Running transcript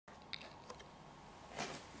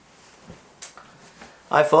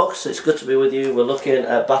Hi folks, it's good to be with you. We're looking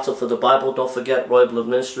at Battle for the Bible. Don't forget Royal Blood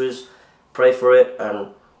Ministries, pray for it, and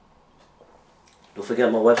don't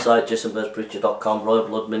forget my website, jasonbirdspreacher.com, Royal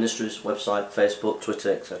Blood Ministries website, Facebook,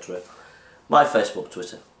 Twitter, etc. My Facebook,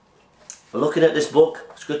 Twitter. We're looking at this book.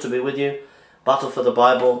 It's good to be with you. Battle for the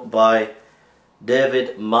Bible by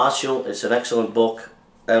David Marshall. It's an excellent book,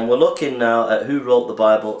 and we're looking now at who wrote the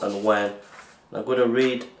Bible and when. I'm going to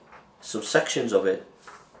read some sections of it,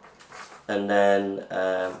 and then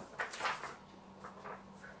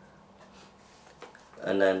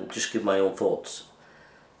just give my own thoughts.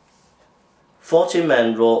 40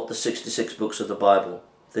 men wrote the 66 books of the Bible.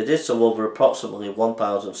 They did so over approximately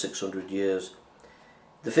 1,600 years.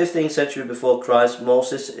 The 15th century before Christ,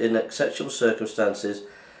 Moses, in exceptional circumstances,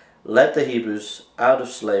 led the Hebrews out of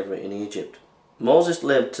slavery in Egypt. Moses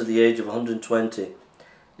lived to the age of 120.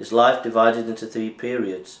 His life divided into 3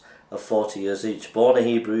 periods of 40 years each. Born a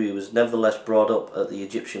Hebrew, he was nevertheless brought up at the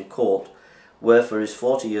Egyptian court, where for his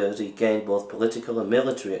 40 years he gained both political and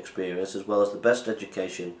military experience as well as the best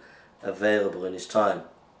education available in his time.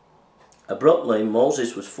 Abruptly,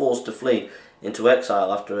 Moses was forced to flee into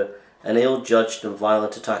exile after an ill-judged and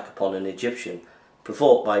violent attack upon an Egyptian,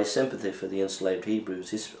 provoked by his sympathy for the enslaved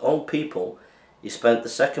Hebrews. His own people, he spent the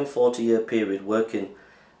second 40-year period working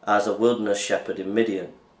as a wilderness shepherd in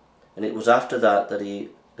Midian, and it was after that that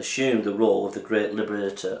he assumed the role of the great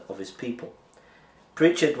liberator of his people.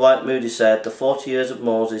 Preacher Dwight Moody said, the 40 years of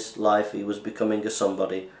Moses' life he was becoming a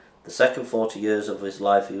somebody, the second 40 years of his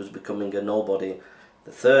life he was becoming a nobody,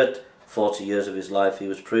 the third 40 years of his life he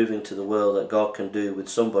was proving to the world that God can do with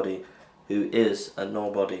somebody who is a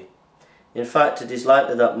nobody. In fact, it is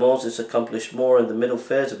likely that Moses accomplished more in the middle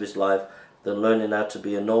phase of his life than learning how to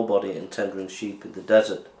be a nobody and tendering sheep in the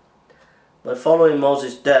desert. But following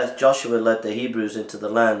Moses' death, Joshua led the Hebrews into the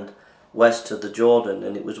land west of the Jordan,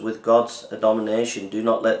 and it was with God's admonition, do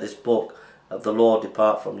not let this book of the law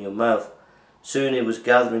depart from your mouth. Soon he was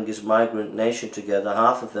gathering his migrant nation together.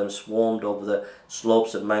 Half of them swarmed over the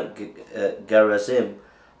slopes of Mount Gerizim,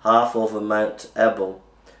 half over Mount Ebal.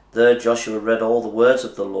 There Joshua read all the words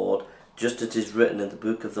of the Lord, just as it is written in the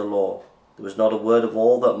book of the law. There was not a word of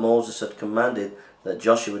all that Moses had commanded that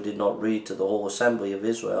Joshua did not read to the whole assembly of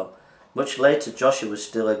Israel. Much later, Joshua was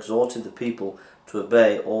still exhorting the people to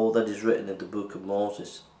obey all that is written in the book of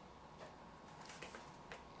Moses.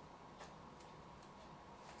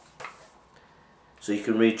 So you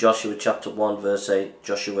can read Joshua chapter 1 verse 8,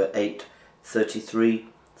 Joshua 8, 33,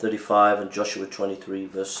 35 and Joshua 23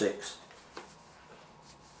 verse 6.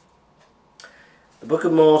 The book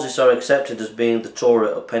of Moses are accepted as being the Torah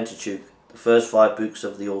or Pentateuch, the first 5 books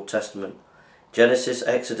of the Old Testament: Genesis,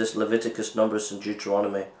 Exodus, Leviticus, Numbers and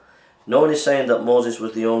Deuteronomy. No one is saying that Moses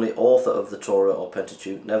was the only author of the Torah or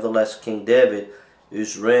Pentateuch. Nevertheless, King David,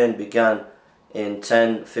 whose reign began in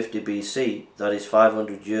 1050 BC, that is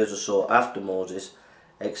 500 years or so after Moses,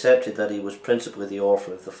 accepted that he was principally the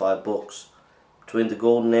author of the 5 books. Between the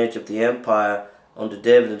golden age of the empire under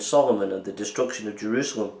David and Solomon and the destruction of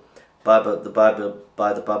Jerusalem by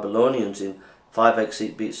the Babylonians in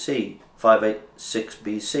 586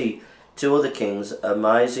 BC, 2 other kings,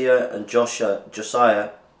 Amaziah and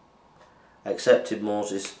Josiah, accepted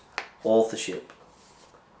Moses' authorship.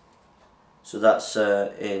 So that's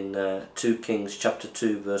in 2 Kings chapter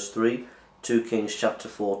 2 verse 3, 2 Kings chapter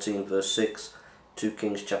 14 verse 6, 2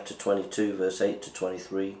 Kings chapter 22 verse 8 to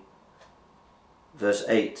 23, verse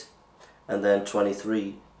 8, and then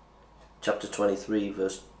chapter 23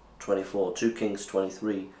 verse 24, 2 Kings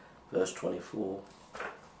 23 verse 24.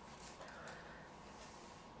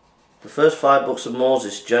 The first 5 books of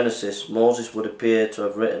Moses, Genesis, Moses would appear to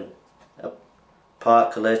have written, a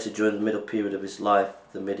part collated during the middle period of his life,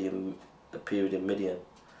 the period in Midian.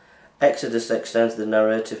 Exodus extends the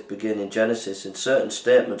narrative beginning in Genesis. In certain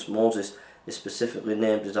statements, Moses is specifically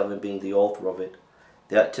named as having been the author of it.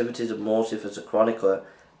 The activities of Moses as a chronicler,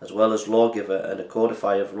 as well as lawgiver and a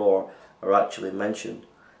codifier of law, are actually mentioned.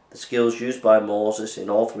 The skills used by Moses in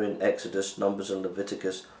authoring Exodus, Numbers and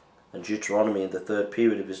Leviticus and Deuteronomy in the 3rd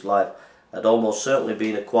period of his life had almost certainly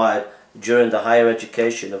been acquired during the higher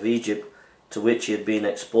education of Egypt to which he had been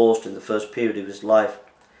exposed in the 1st period of his life.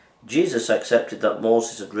 Jesus accepted that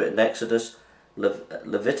Moses had written Exodus.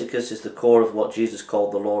 Leviticus is the core of what Jesus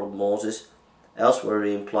called the law of Moses. Elsewhere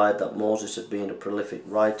he implied that Moses had been a prolific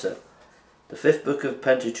writer. The 5th book of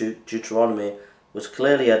Pentateuch, Deuteronomy, was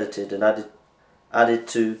clearly edited and added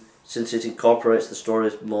to, since it incorporates the story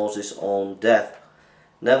of Moses' own death.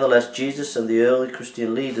 Nevertheless, Jesus and the early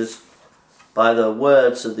Christian leaders, by their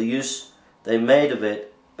words and the use they made of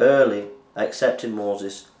it early, accepted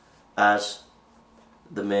Moses as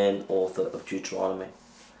the main author of Deuteronomy.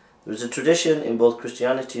 There is a tradition in both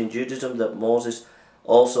Christianity and Judaism that Moses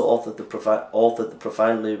also authored the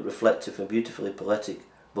profoundly reflective and beautifully poetic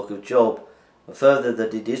Book of Job, and further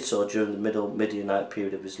that he did so during the middle Midianite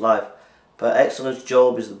period of his life. By excellence,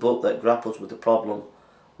 Job is the book that grapples with the problem: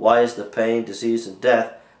 why is there pain, disease and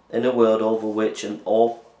death in a world over which an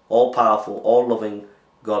all-powerful, all-loving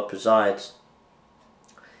God presides?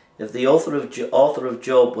 If the author of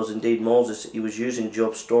Job was indeed Moses, he was using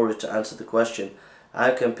Job's story to answer the question,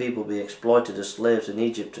 how can people be exploited as slaves in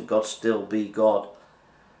Egypt and God still be God?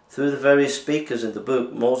 Through the various speakers in the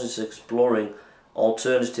book, Moses is exploring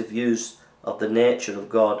alternative views of the nature of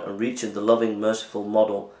God and reaching the loving, merciful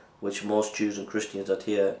model which most Jews and Christians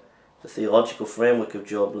adhere. The theological framework of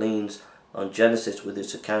Job leans on Genesis with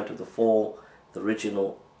its account of the fall, the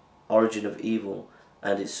original origin of evil,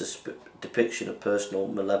 and its depiction of personal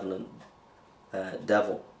malevolent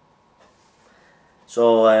devil.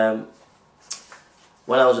 So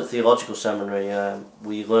when I was at theological seminary,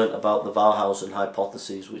 we learnt about the Wallhausen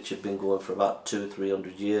hypotheses, which had been going for about 200 or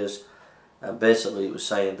 300 years. And basically it was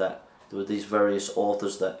saying that there were these various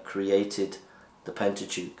authors that created the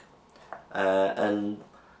Pentateuch. And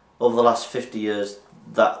over the last 50 years,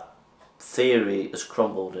 that theory has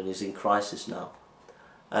crumbled and is in crisis now.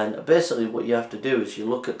 And basically what you have to do is you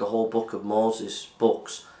look at the whole book of Moses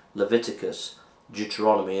books, Leviticus,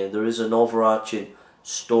 Deuteronomy, and there is an overarching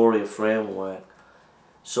story framework.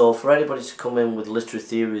 So for anybody to come in with literary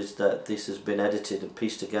theories that this has been edited and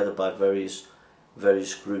pieced together by various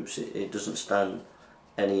groups, it doesn't stand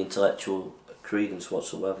any intellectual credence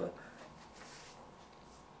whatsoever.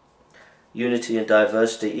 Unity and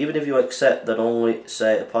diversity. Even if you accept that only,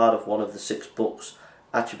 say, a part of one of the 6 books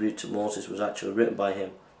attributed to Moses was actually written by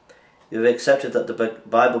him, you have accepted that the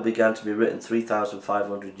Bible began to be written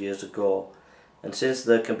 3,500 years ago, and since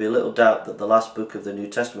there can be little doubt that the last book of the New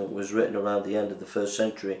Testament was written around the end of the 1st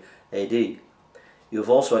century AD, you have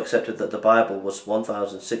also accepted that the Bible was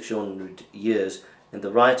 1,600 years in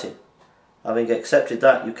the writing. Having accepted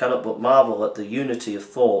that, you cannot but marvel at the unity of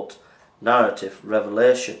thought, narrative,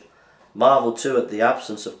 revelation. Marvel too at the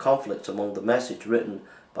absence of conflict among the message written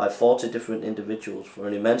by 40 different individuals for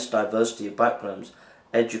an immense diversity of backgrounds,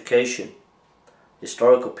 education,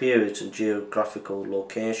 historical periods and geographical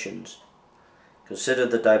locations. Consider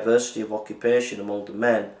the diversity of occupation among the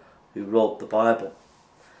men who wrote the Bible.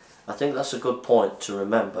 I think that's a good point to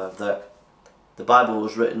remember, that the Bible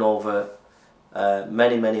was written over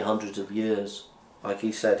many hundreds of years. Like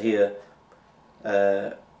he said here,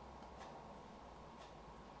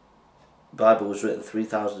 Bible was written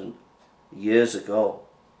 3,000 years ago,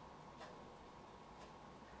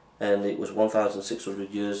 and it was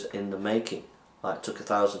 1,600 years in the making. Like, it took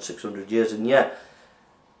 1,600 years, and yet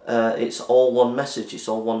it's all one message. It's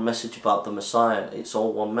all one message about the Messiah. It's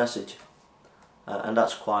all one message, and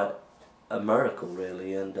that's quite a miracle,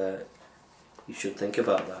 really, and you should think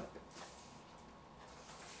about that.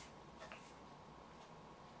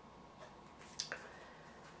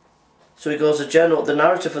 So he goes, the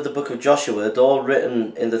narrative of the book of Joshua, though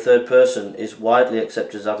written in the 3rd person, is widely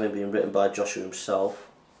accepted as having been written by Joshua himself.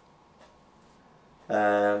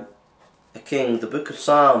 A king, the book of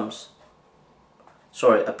Psalms,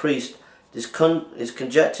 a priest, it is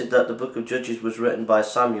conjectured that the book of Judges was written by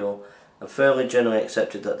Samuel, and fairly generally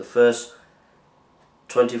accepted that the first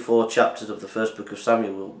 24 chapters of the first book of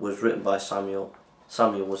Samuel was written by Samuel.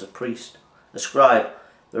 Samuel was a priest. A scribe.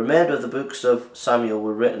 The remainder of the books of Samuel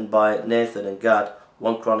were written by Nathan and Gad,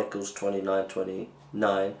 1 Chronicles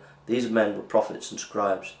 29:29. These men were prophets and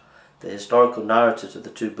scribes. The historical narratives of the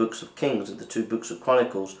 2 books of Kings and the 2 books of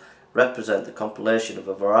Chronicles represent the compilation of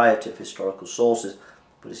a variety of historical sources,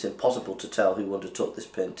 but it's impossible to tell who undertook this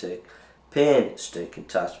painstaking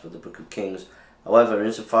task for the book of Kings. However,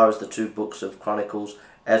 insofar as the 2 books of Chronicles,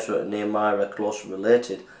 Ezra and Nehemiah, are closely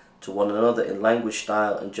related to one another in language,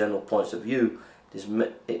 style and general points of view,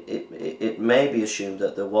 it may be assumed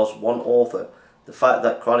that there was one author. The fact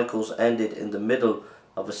that Chronicles ended in the middle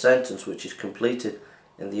of a sentence which is completed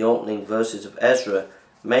in the opening verses of Ezra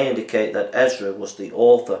may indicate that Ezra was the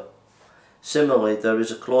author. Similarly, there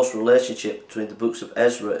is a close relationship between the books of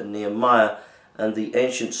Ezra and Nehemiah, and the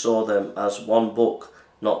ancients saw them as one book,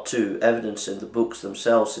 not 2. Evidence in the books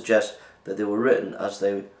themselves suggests that they were written as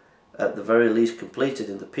they, at the very least, completed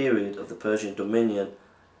in the period of the Persian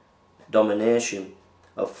domination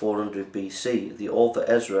of 400 BC. The author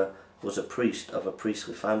Ezra was a priest of a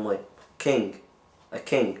priestly family. A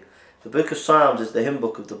king. The book of Psalms is the hymn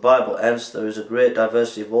book of the Bible, hence there is a great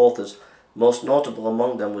diversity of authors. Most notable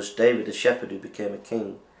among them was David, a shepherd who became a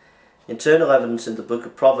king. Internal evidence in the book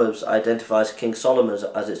of Proverbs identifies King Solomon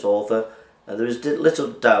as its author, and there is little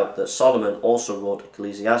doubt that Solomon also wrote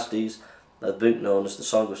Ecclesiastes, the book known as the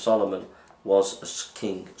Song of Solomon, was a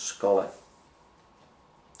king scholar.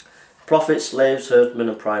 Prophets, slaves, herdsmen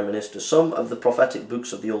and prime ministers. Some of the prophetic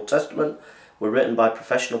books of the Old Testament were written by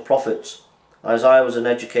professional prophets. Isaiah was an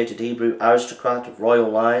educated Hebrew aristocrat of royal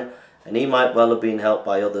line, and he might well have been helped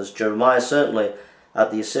by others. Jeremiah certainly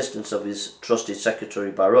had the assistance of his trusted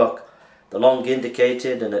secretary Baruch. The long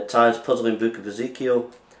indicated and at times puzzling book of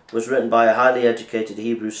Ezekiel was written by a highly educated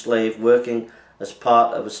Hebrew slave working as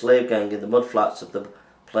part of a slave gang in the mudflats of the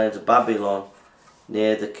plains of Babylon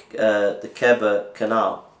near the Kebar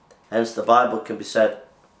Canal. Hence the Bible can be said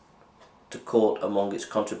to quote among its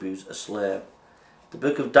contributors a slave. The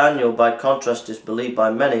book of Daniel, by contrast, is believed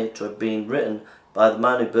by many to have been written by the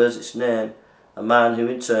man who bears its name, a man who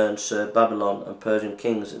in turn served Babylon and Persian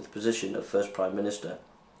kings in the position of first prime minister.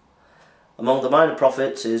 Among the minor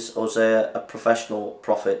prophets is Hosea, a professional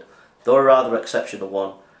prophet, though a rather exceptional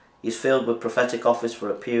one. He is filled with prophetic office for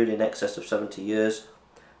a period in excess of 70 years.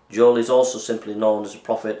 Joel is also simply known as a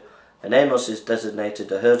prophet, and Amos is designated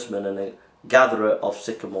a herdsman and a gatherer of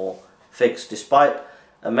sycamore figs. Despite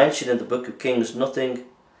a mention in the book of Kings, nothing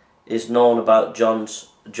is known about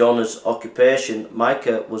Jonah's occupation.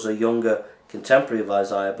 Micah was a younger contemporary of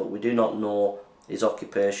Isaiah, but we do not know his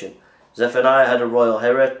occupation. Zephaniah had a royal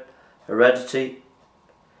heredity,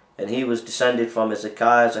 and he was descended from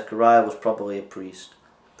Hezekiah. Zechariah was probably a priest.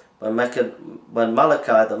 When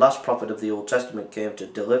Malachi, the last prophet of the Old Testament, came to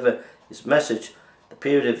deliver his message, the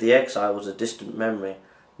period of the exile was a distant memory.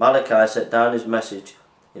 Malachi set down his message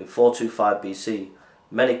in 425 BC.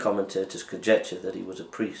 Many commentators conjecture that he was a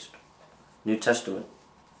priest. New Testament.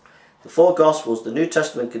 The four Gospels. The New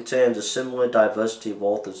Testament contains a similar diversity of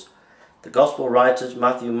authors. The Gospel writers,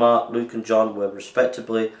 Matthew, Mark, Luke and John, were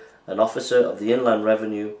respectively an officer of the inland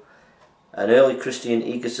revenue, an early Christian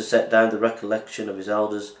eager to set down the recollection of his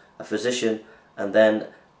elders, a physician, and then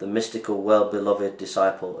the mystical, well-beloved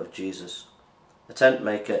disciple of Jesus, a tent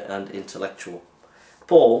maker and intellectual.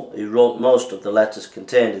 Paul, who wrote most of the letters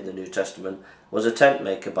contained in the New Testament, was a tent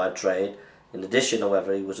maker by trade. In addition,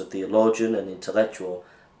 however, he was a theologian and intellectual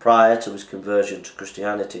prior to his conversion to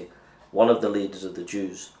Christianity, one of the leaders of the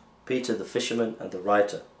Jews. Peter, the fisherman and the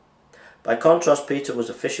writer. By contrast, Peter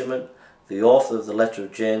was a fisherman. The author of the letter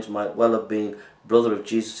of James might well have been brother of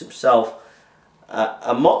Jesus himself.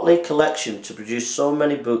 A motley collection to produce so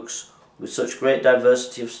many books with such great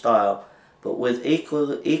diversity of style, but with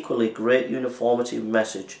equally great uniformity of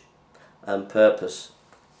message and purpose.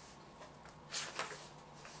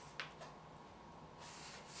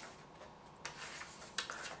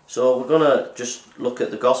 So we're going to just look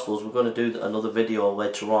at the Gospels. We're going to do another video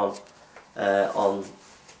later on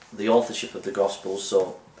the authorship of the Gospels.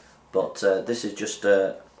 But this is just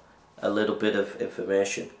a little bit of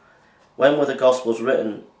information. When were the Gospels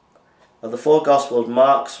written? Of the four Gospels,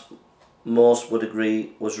 Mark's, most would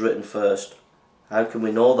agree, was written first. How can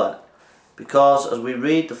we know that? Because as we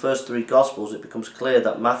read the first three Gospels, it becomes clear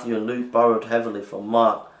that Matthew and Luke borrowed heavily from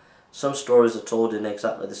Mark. Some stories are told in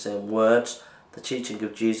exactly the same words. The teaching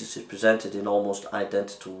of Jesus is presented in almost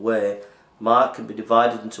identical way. Mark can be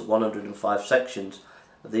divided into 105 sections.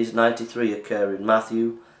 Of these, 93 occur in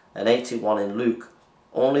Matthew and 81 in Luke.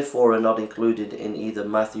 Only 4 are not included in either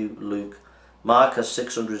Matthew, Luke. Mark has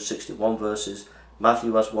 661 verses,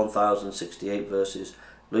 Matthew has 1068 verses,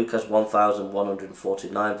 Luke has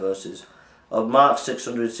 1149 verses. Of Mark's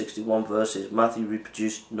 661 verses, Matthew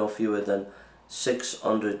reproduced no fewer than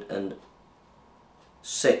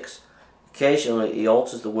 606. Occasionally he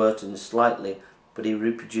alters the words slightly, but he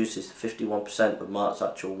reproduces 51% of Mark's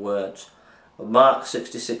actual words. Of Mark's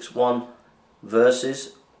 66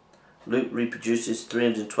 verses, Luke reproduces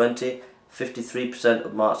 320, 53%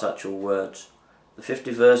 of Mark's actual words. The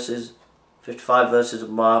 55 verses of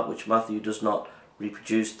Mark, which Matthew does not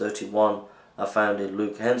reproduce, 31, are found in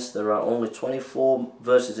Luke. Hence, there are only 24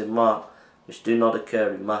 verses in Mark which do not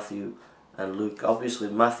occur in Matthew and Luke. Obviously,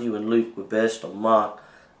 Matthew and Luke were based on Mark,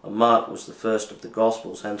 and Mark was the first of the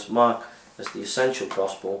Gospels. Hence, Mark is the essential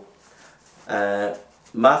Gospel.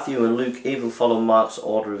 Matthew and Luke even follow Mark's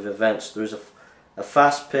order of events. There is a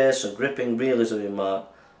fast pace and gripping realism in Mark.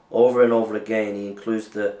 Over and over again he includes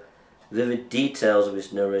the vivid details of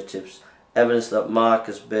his narratives, evidence that Mark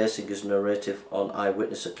is basing his narrative on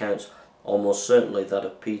eyewitness accounts, almost certainly that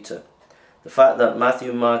of Peter. The fact that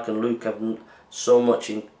Matthew, Mark and Luke have so much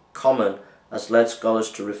in common has led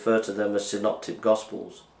scholars to refer to them as synoptic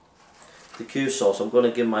Gospels. The Q source. I'm going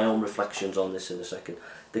to give my own reflections on this in a second.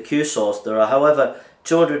 The Q source. There are, however,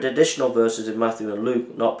 200 additional verses in Matthew and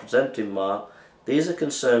Luke not present in Mark. These are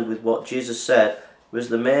concerned with what Jesus said was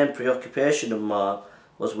the main preoccupation of Mark,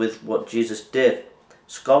 was with what Jesus did.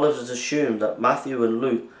 Scholars assume that Matthew and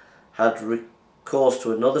Luke had recourse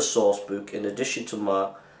to another source book in addition to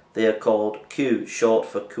Mark. They are called Q, short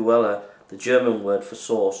for Quelle, the German word for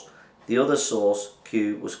source. The other source,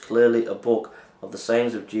 Q, was clearly a book of the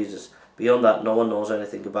sayings of Jesus. Beyond that, no one knows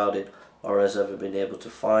anything about it or has ever been able to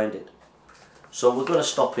find it. So we're going to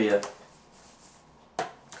stop here.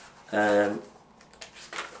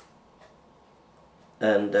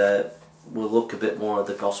 We'll look a bit more at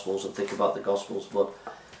the Gospels and think about the Gospels. But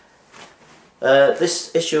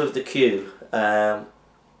this issue of the Q,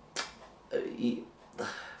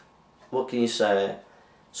 what can you say?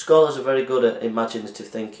 Scholars are very good at imaginative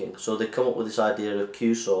thinking, so they come up with this idea of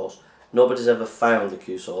Q source. Nobody's ever found the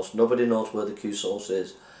Q source. Nobody knows where the Q source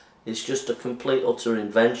is. It's just a complete utter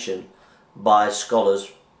invention by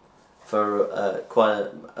scholars for quite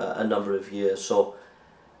a number of years. So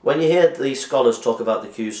when you hear these scholars talk about the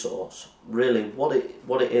Q source, really what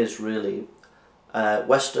it is really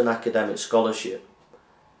Western academic scholarship,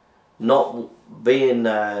 not being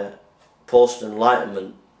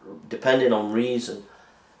post-enlightenment, depending on reason,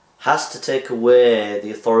 has to take away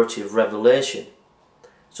the authority of revelation.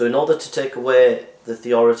 So in order to take away the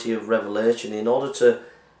authority of revelation, in order to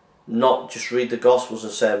not just read the Gospels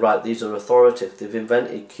and say, right, these are authoritative, they've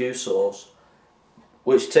invented Q source,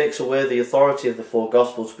 which takes away the authority of the four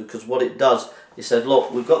Gospels, because what it does, it said,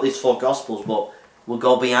 look, we've got these four Gospels, but we'll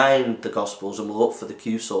go behind the Gospels and we'll look for the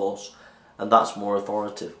Q source, and that's more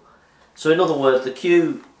authoritative. So in other words, the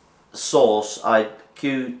Q source,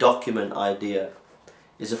 Q document idea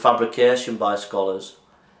is a fabrication by scholars.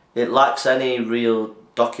 It lacks any real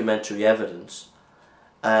documentary evidence,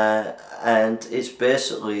 and it's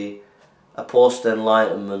basically a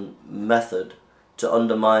post-enlightenment method to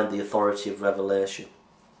undermine the authority of revelation.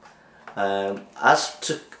 As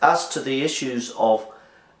to the issues of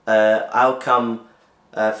how come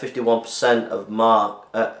 51% of Mark,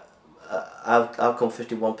 how come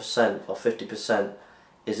 51% or 50%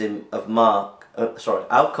 is of Mark?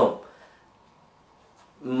 How come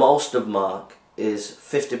most of Mark is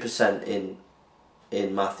 50%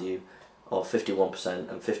 in Matthew, or 51%,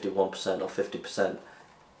 and 51% or 50%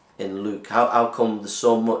 in Luke? How come there's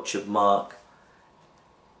so much of Mark?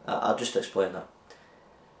 I'll just explain that.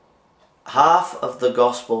 Half of the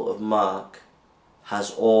Gospel of Mark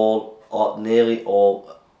has half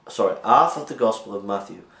of the Gospel of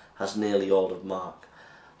Matthew has nearly all of Mark.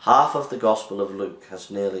 Half of the Gospel of Luke has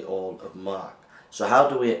nearly all of Mark. So how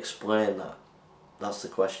do we explain that? That's the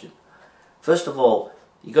question. First of all,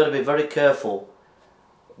 you've got to be very careful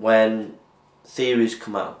when theories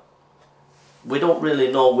come out. We don't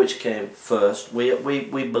really know which came first. We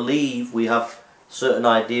believe, we have certain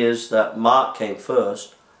ideas that Mark came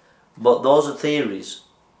first, but those are theories.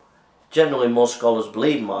 Generally, most scholars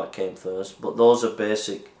believe Mark came first, but those are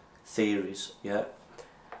basic theories. Yeah.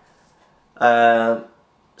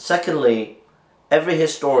 Secondly, every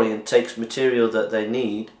historian takes material that they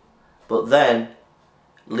need, but then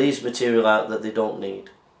leaves material out that they don't need.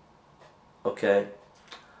 Okay.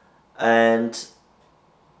 And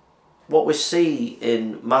what we see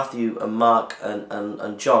in Matthew and Mark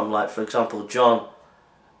and John, like for example, John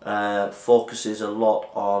focuses a lot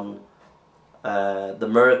on the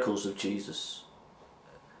miracles of Jesus.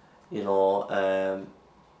 You know,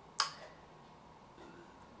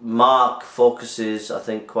 Mark focuses, I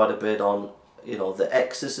think, quite a bit on, you know, the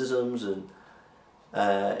exorcisms, and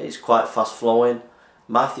it's quite fast flowing.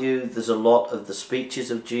 Matthew, there's a lot of the speeches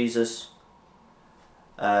of Jesus,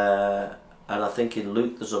 and I think in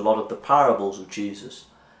Luke there's a lot of the parables of Jesus.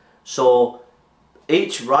 So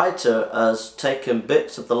each writer has taken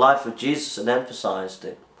bits of the life of Jesus and emphasized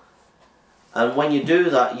it. And when you do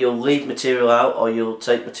that, you'll leave material out or you'll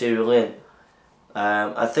take material in.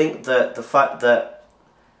 I think that the fact that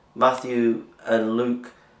Matthew and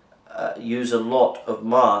Luke use a lot of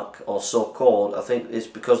Mark, or so-called, I think it's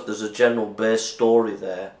because there's a general base story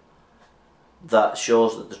there that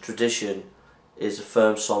shows that the tradition is a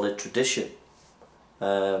firm, solid tradition.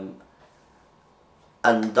 And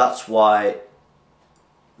that's why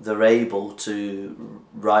they're able to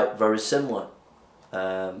write very similar.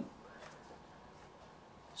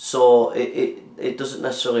 So it doesn't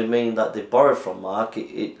necessarily mean that they borrowed from Mark.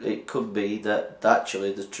 It could be that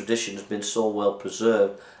actually the tradition has been so well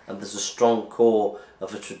preserved, and there's a strong core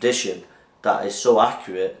of a tradition that is so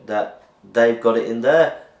accurate that they've got it in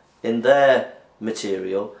their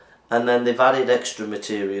material, and then they've added extra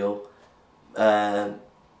material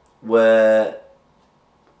where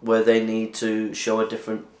they need to show a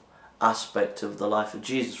different aspect of the life of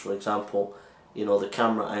Jesus. For example, you know, the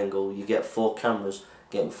camera angle, you get 4 cameras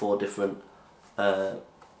getting 4 different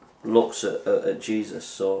looks at Jesus.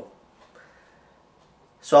 So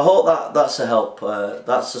I hope that's a help.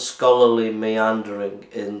 That's a scholarly meandering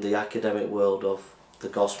in the academic world of the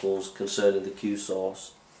Gospels concerning the Q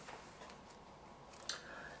source.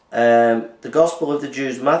 The Gospel of the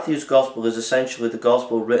Jews. Matthew's Gospel is essentially the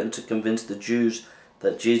Gospel written to convince the Jews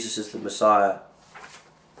that Jesus is the Messiah.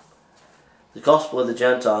 The Gospel of the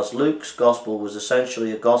Gentiles. Luke's Gospel was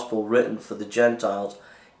essentially a Gospel written for the Gentiles.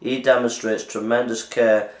 He demonstrates tremendous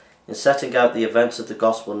care in setting out the events of the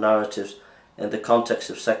Gospel narratives in the context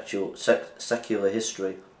of secular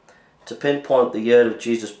history. To pinpoint the year of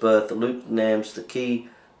Jesus' birth, Luke names the key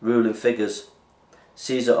ruling figures: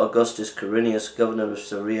 Caesar Augustus Quirinius, governor of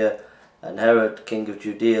Syria, and Herod, king of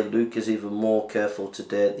Judea. Luke is even more careful to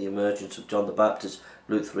date the emergence of John the Baptist,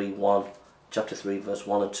 Luke 3:1, chapter 3, verse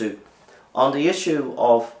 1 and 2. On the issue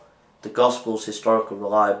of the Gospel's historical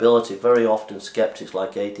reliability, very often skeptics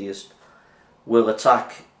like atheists will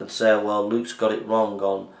attack and say, well, Luke's got it wrong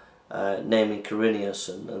on naming Quirinius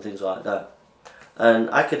and things like that. And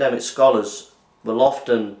academic scholars will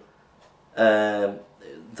often,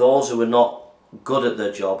 those who are not good at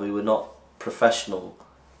their job, who are not professional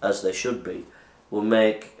as they should be, will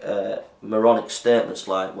make moronic statements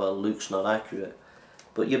like, well, Luke's not accurate.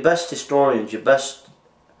 But your best historians, your best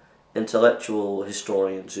intellectual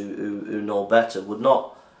historians who know better would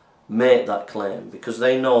not make that claim, because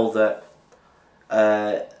they know that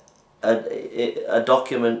a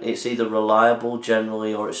document, it's either reliable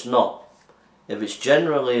generally or it's not. If it's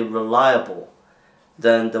generally reliable,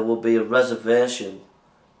 then there will be a reservation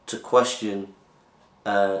to question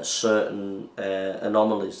certain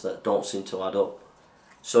anomalies that don't seem to add up.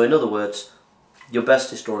 So in other words, your best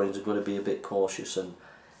historians are going to be a bit cautious, and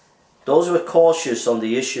those who are cautious on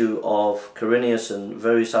the issue of Quirinius and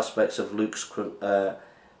various aspects of Luke's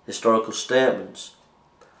historical statements,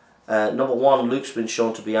 number one, Luke's been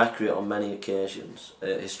shown to be accurate on many occasions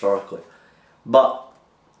historically. But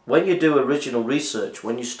when you do original research,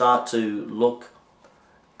 when you start to look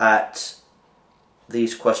at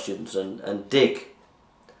these questions and dig,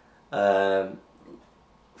 for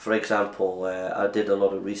example, I did a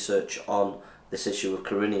lot of research on this issue of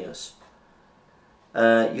Quirinius.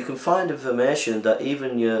 You can find information that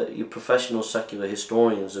even your professional secular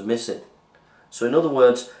historians are missing. So in other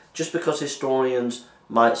words, just because historians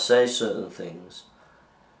might say certain things,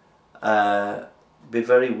 be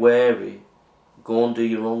very wary, go and do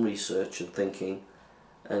your own research and thinking,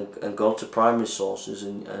 and go to primary sources,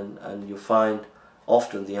 and you'll find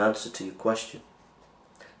often the answer to your question.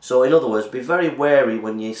 So in other words, be very wary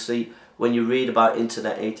when you read about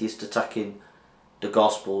internet atheists attacking the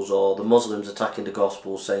Gospels, or the Muslims attacking the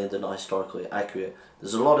Gospels, saying they're not historically accurate.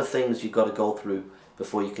 There's a lot of things you've got to go through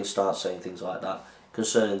before you can start saying things like that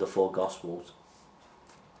concerning the four Gospels.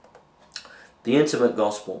 The intimate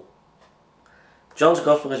Gospel. John's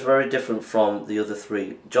Gospel is very different from the other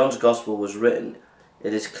three. John's Gospel was written.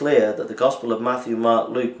 It is clear that the Gospel of Matthew, Mark,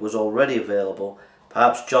 Luke was already available.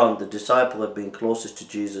 Perhaps John, the disciple, had been closest to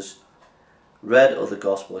Jesus, read other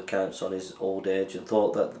Gospel accounts on his old age, and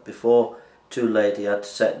thought that before too late he had to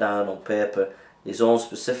set down on paper his own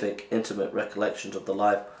specific, intimate recollections of the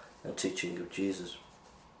life and teaching of Jesus.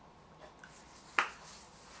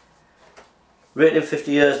 Written in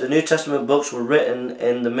 50 years, the New Testament books were written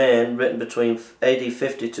in the main, written between AD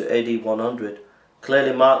 50 to AD 100.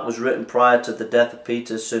 Clearly Mark was written prior to the death of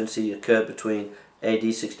Peter, since he occurred between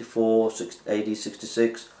AD 64 AD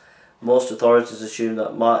 66. Most authorities assume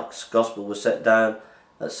that Mark's Gospel was set down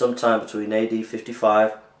at some time between AD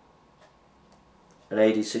 55 and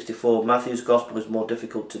AD 64. Matthew's Gospel is more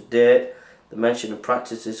difficult to date. The mention of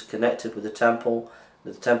practices connected with the temple.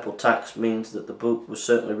 The temple tax means that the book was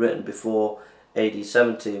certainly written before AD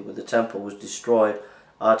 70, when the temple was destroyed.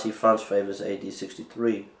 R.T. France favours AD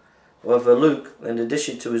 63. However, Luke, in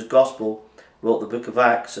addition to his Gospel, wrote the book of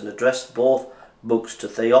Acts and addressed both books to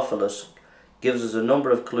Theophilus, gives us a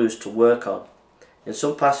number of clues to work on. In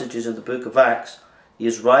some passages in the book of Acts, he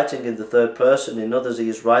is writing in the third person. In others, he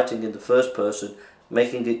is writing in the first person,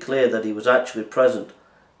 making it clear that he was actually present.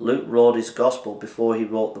 Luke wrote his Gospel before he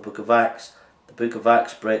wrote the book of Acts. The book of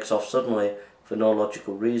Acts breaks off suddenly for no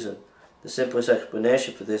logical reason. The simplest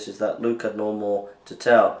explanation for this is that Luke had no more to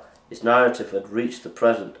tell. His narrative had reached the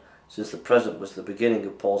present, since the present was the beginning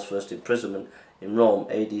of Paul's first imprisonment in Rome,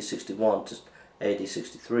 AD 61 to AD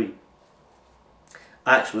 63.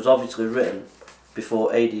 Acts was obviously written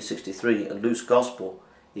before AD 63, and Luke's Gospel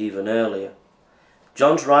even earlier.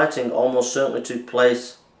 John's writing almost certainly took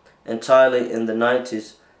place entirely in the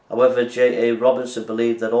 90s. However, J.A. Robinson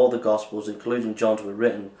believed that all the Gospels, including John's, were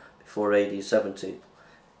written before AD 70.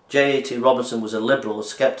 J.A.T. Robinson was a liberal, a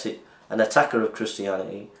skeptic, an attacker of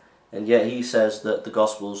Christianity. and yet he says that the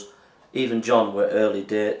Gospels, even John, were early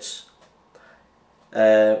dates,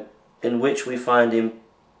 in which we find him,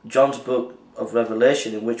 John's book of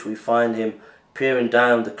Revelation, in which we find him peering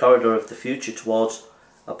down the corridor of the future towards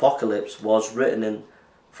Apocalypse, was written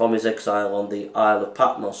from his exile on the Isle of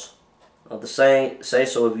Patmos. Of the say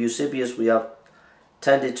so of Eusebius, we have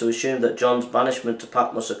tended to assume that John's banishment to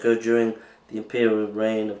Patmos occurred during the imperial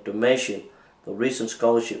reign of Domitian, though recent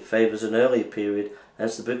scholarship favours an earlier period.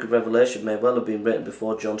 Hence the book of Revelation may well have been written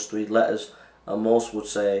before John's 3 letters, and most would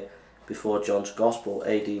say before John's Gospel,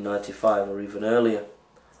 AD 95 or even earlier.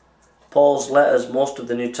 Paul's letters, most of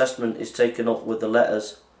the New Testament is taken up with the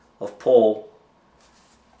letters of Paul,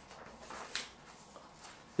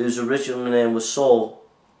 whose original name was Saul,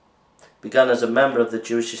 began as a member of the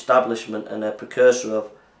Jewish establishment and a precursor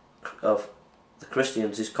of the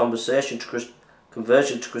Christians. His conversion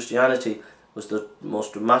to Christianity was the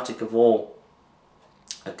most dramatic of all,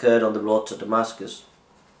 occurred on the road to Damascus.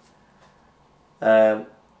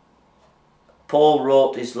 Paul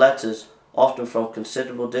wrote his letters often from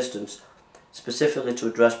considerable distance, specifically to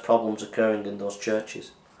address problems occurring in those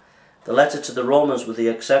churches. The letter to the Romans, with the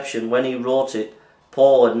exception, when he wrote it,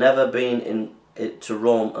 Paul had never been to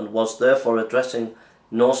Rome and was therefore addressing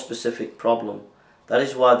no specific problem. That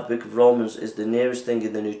is why the book of Romans is the nearest thing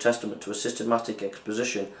in the New Testament to a systematic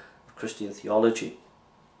exposition of Christian theology.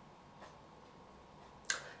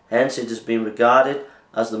 Hence it has been regarded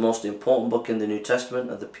as the most important book in the New Testament,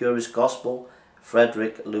 and the purest gospel.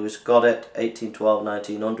 Frederick Louis Godet,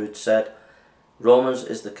 1812-1900, said, Romans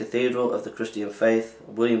is the cathedral of the Christian faith.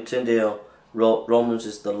 William Tyndale wrote, Romans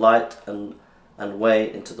is the light and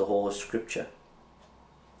way into the whole of Scripture.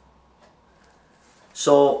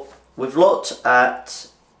 So we've looked at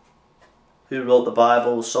who wrote the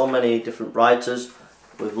Bible, so many different writers.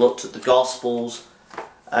 We've looked at the Gospels,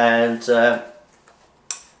 and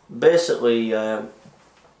basically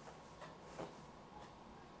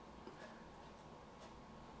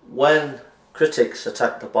when critics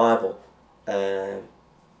attack the Bible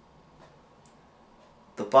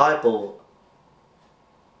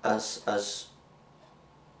as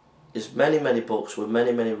is many books with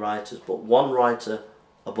many writers, but one writer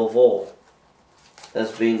above all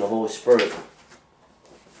has been the Holy Spirit.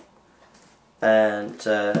 And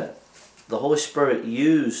the Holy Spirit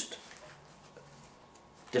used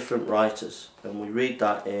different writers, and we read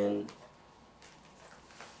that in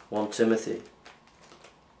 1 Timothy.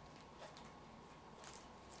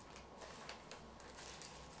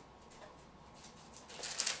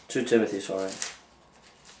 2 Timothy,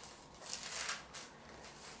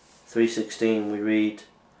 3:16 we read,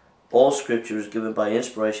 all Scripture is given by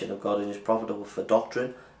inspiration of God and is profitable for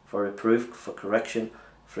doctrine, for reproof, for correction,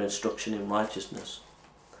 for instruction in righteousness.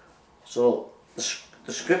 So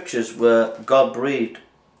the Scriptures were God breathed.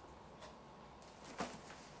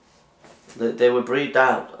 They were breathed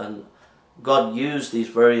out, and God used these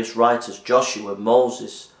various writers, Joshua,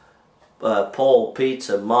 Moses, Paul,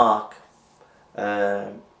 Peter, Mark,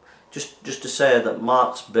 just to say that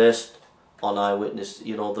Mark's based on eyewitness.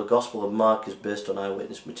 You know, the Gospel of Mark is based on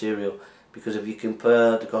eyewitness material, because if you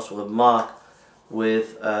compare the Gospel of Mark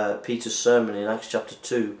with Peter's sermon in Acts chapter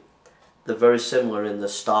 2, they're very similar in the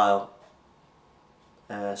style.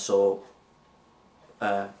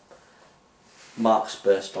 Mark's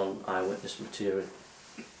based on eyewitness material.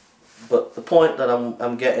 But the point that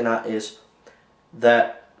I'm getting at is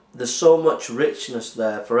that there's so much richness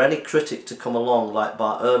there for any critic to come along, like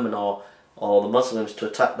Bart Ehrman or the Muslims, to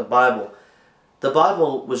attack the Bible. The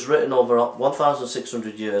Bible was written over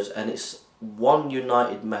 1,600 years, and it's one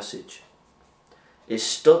united message. It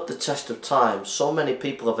stood the test of time. So many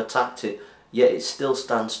people have attacked it, yet it still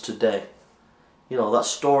stands today. You know, that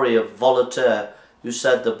story of Voltaire, who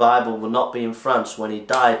said the Bible would not be in France. When he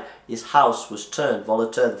died, his house was turned,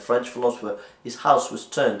 Voltaire, the French philosopher, his house was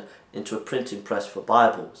turned into a printing press for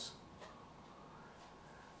Bibles.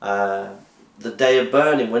 The day of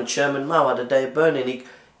burning, when Chairman Mao had a day of burning,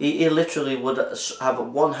 he literally would have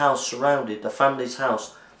one house surrounded, the family's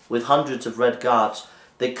house, with hundreds of red guards.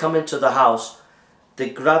 They'd come into the house,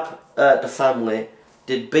 they'd grab the family,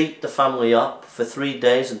 they'd beat the family up for 3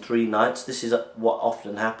 days and 3 nights. This is what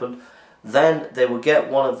often happened. Then they would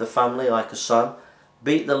get one of the family, like a son,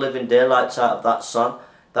 beat the living daylights out of that son.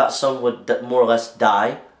 That son would more or less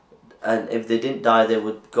die, and if they didn't die, they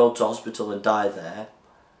would go to hospital and die there.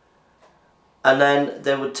 And then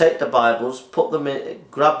they would take the Bibles,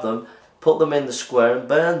 grab them, put them in the square and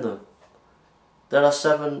burn them. There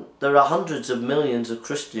are hundreds of millions of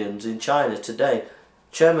Christians in China today.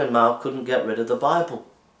 Chairman Mao couldn't get rid of the Bible.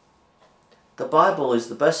 The Bible is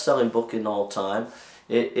the best-selling book in all time.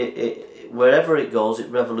 Wherever it goes,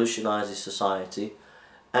 it revolutionises society,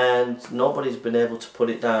 and nobody's been able to put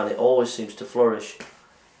it down. It always seems to flourish.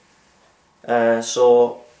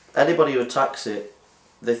 So anybody who attacks it,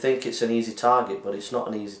 they think it's an easy target, but it's not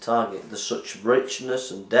an easy target. There's such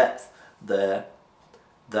richness and depth there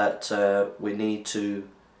that we need to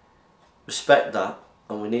respect that,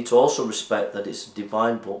 and we need to also respect that it's a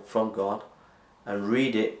divine book from God, and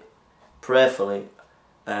read it prayerfully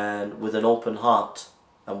and with an open heart,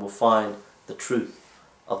 and we'll find the truth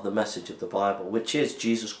of the message of the Bible, which is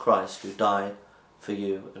Jesus Christ who died for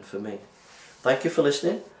you and for me. Thank you for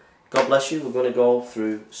listening. God bless you. We're going to go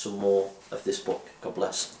through some more of this book. God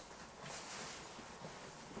bless.